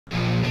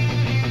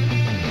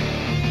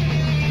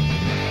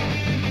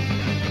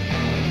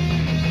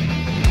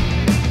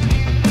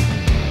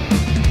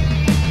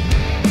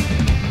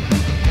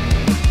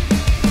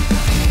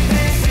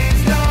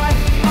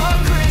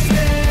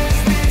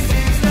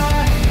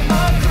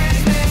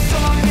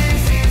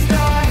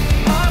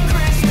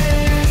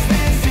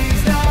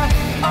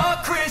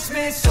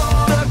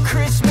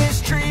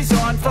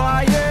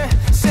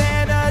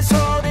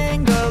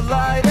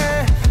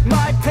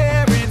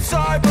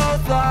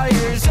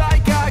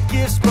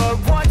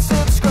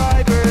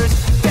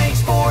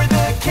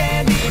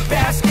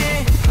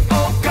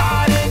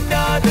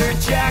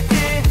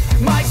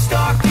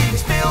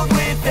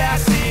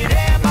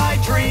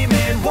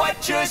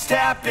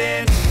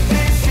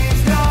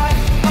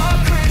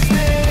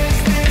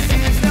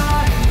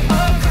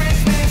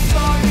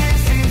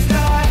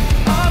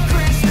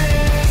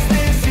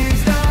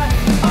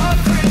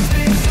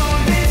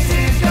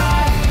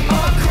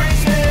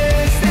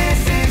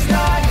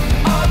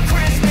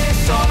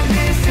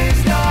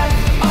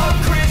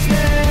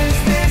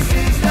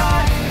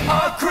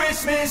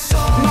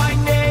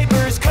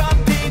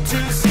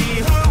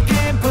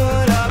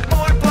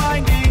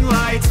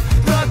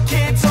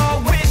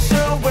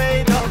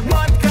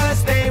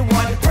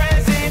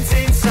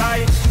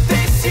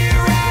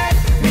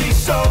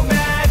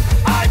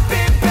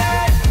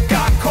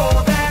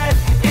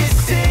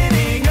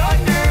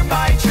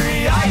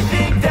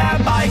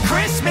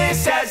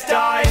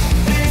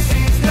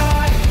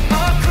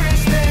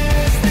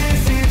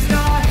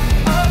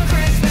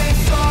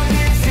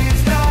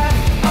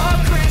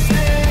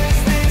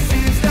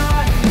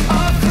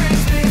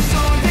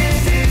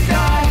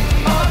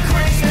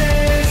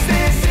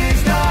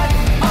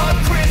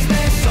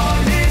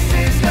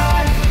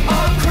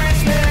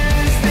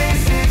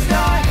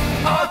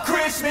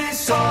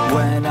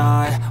When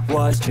I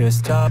was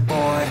just a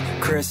boy,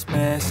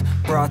 Christmas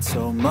brought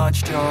so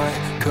much joy.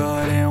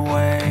 Couldn't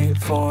wait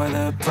for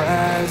the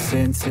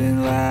presents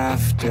and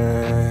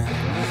laughter.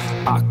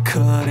 I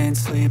couldn't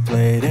sleep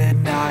late at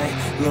night,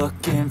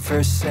 looking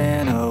for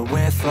Santa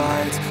with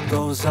lights.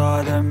 Those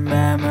are the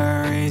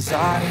memories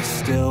I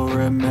still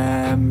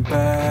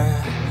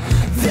remember.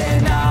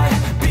 Then I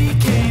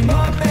became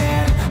a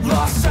man,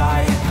 lost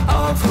sight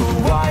of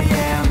who I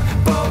am.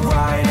 But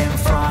right in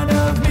front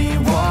of me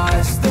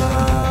was the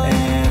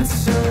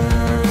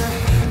answer.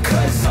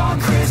 'Cause on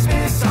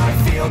Christmas I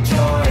feel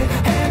joy,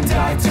 and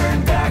I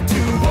turn back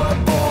to a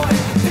boy.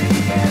 The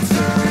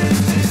answer is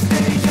to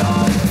stay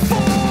young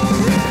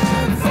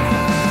forever.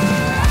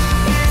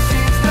 This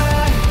is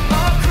not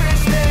a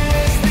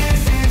Christmas,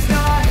 this is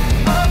not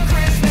a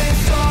Christmas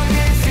song.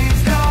 This is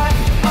not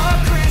a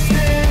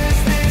Christmas,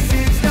 this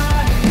is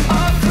not a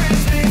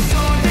Christmas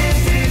song.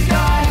 This is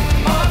not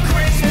a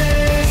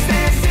Christmas,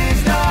 this is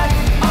not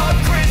a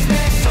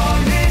Christmas song.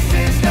 This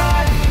is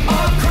not a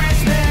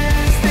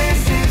Christmas,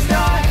 this is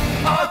not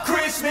a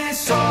Christmas song.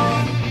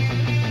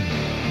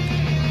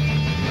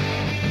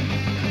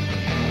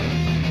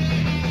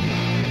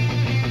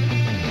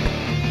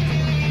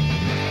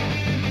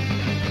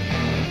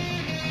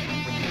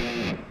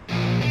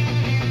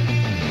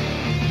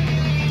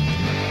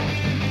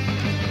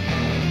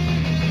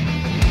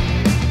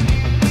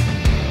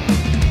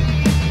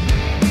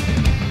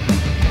 is not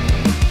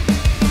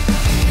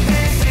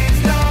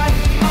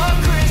a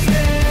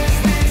Christmas,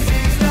 this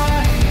is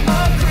not a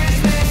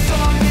Christmas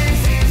song.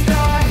 This is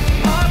not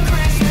a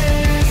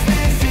Christmas,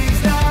 this is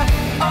not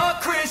a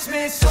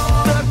Christmas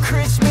song. The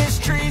Christmas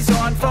tree's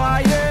on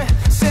fire,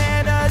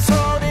 Santa's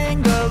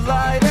holding the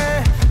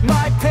lighter.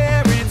 My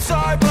parents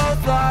are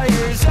both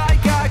liars, I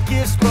got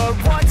gifts but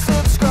one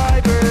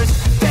subscribers.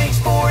 Thanks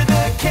for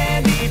the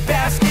candy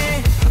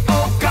basket,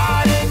 oh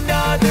got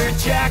another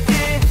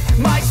jacket.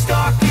 My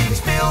stocking's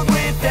filled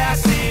with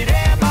acid,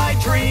 am I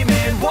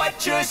dreaming? What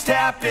just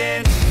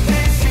happened?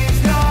 This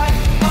is not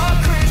a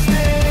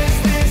Christmas,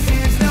 this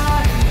is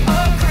not a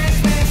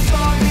Christmas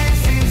song.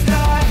 This is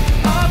not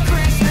a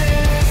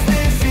Christmas,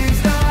 this is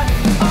not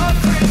a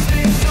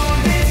Christmas song.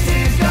 This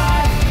is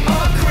not a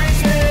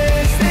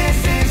Christmas, this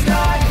is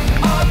not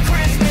a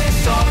Christmas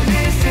song.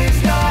 This is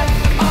not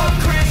a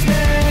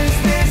Christmas,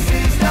 this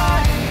is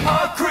not a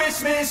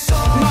Christmas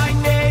song. My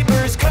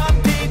neighbors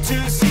compete to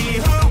see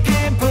who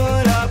can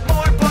put up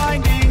more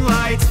blinding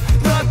lights.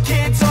 The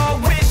kids all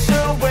wish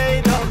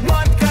away the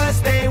month 'cause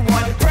they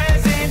want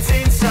presents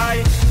in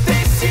sight.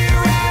 This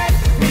year had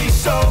me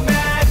so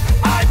mad,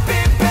 I've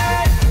been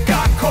bad,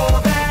 got coal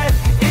that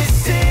is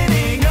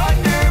sitting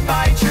under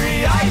my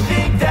tree. I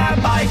think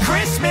that my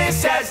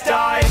Christmas has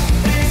died.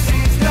 This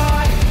is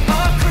not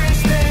a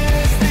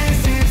Christmas,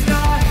 this is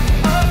not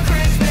a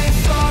Christmas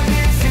song.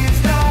 This is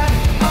not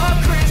a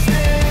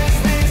Christmas,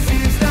 this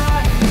is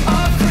not a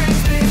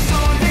Christmas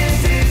song.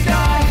 This is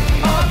not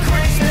a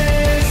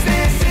Christmas,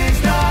 this is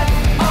not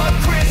a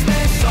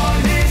Christmas song.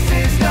 This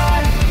is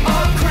not a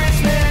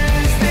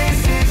Christmas, this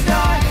is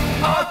not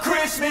a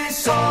Christmas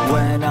song.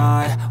 When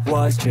I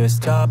was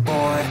just a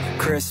boy,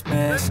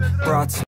 Christmas brought